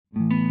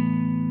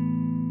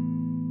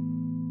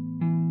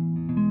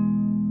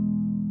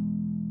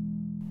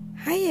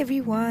Hi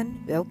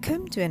everyone,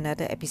 welcome to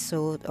another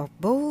episode of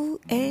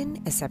Bold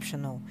and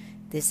Exceptional.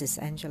 This is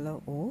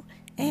Angela O,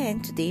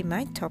 and today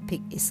my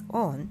topic is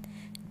on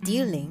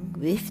dealing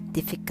with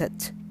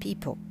difficult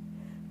people.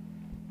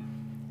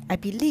 I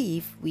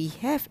believe we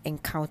have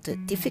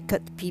encountered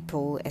difficult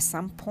people at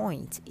some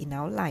point in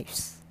our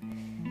lives.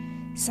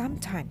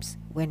 Sometimes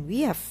when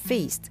we are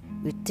faced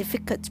with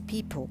difficult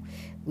people,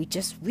 we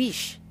just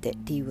wish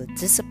that they will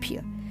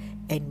disappear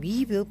and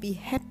we will be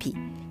happy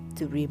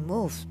to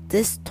remove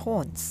these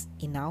thorns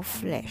in our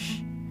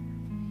flesh.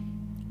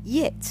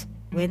 Yet,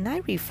 when I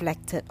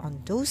reflected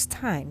on those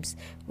times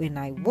when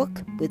I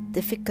work with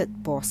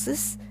difficult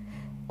bosses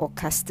or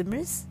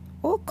customers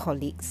or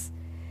colleagues,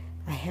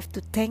 I have to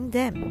thank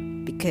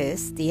them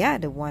because they are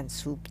the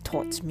ones who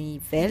taught me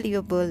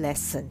valuable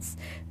lessons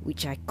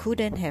which I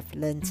couldn't have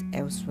learned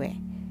elsewhere.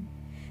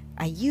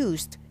 I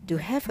used to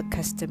have a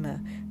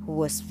customer who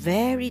was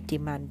very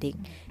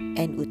demanding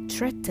and would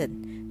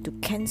threaten to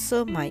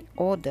cancel my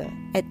order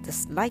at the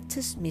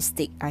slightest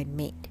mistake I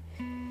made.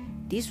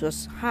 This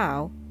was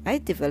how I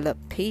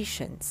developed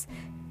patience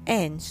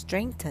and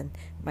strengthened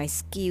my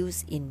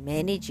skills in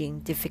managing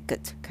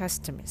difficult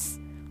customers.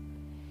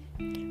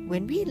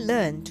 When we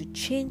learn to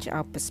change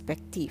our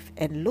perspective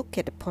and look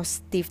at the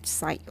positive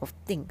side of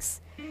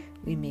things,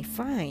 we may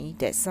find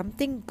that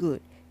something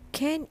good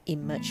can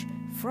emerge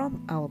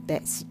from our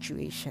bad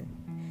situation.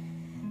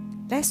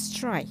 Let's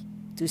try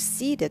to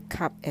see the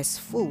cup as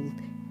full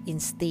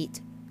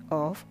instead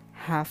of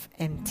half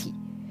empty.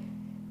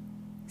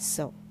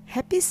 So,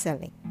 happy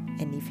selling.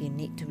 And if you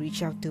need to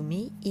reach out to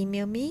me,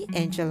 email me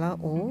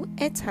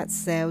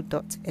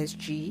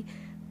angelao@heartsell.sg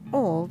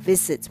or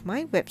visit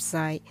my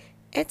website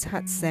at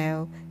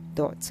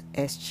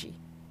heartsell.sg.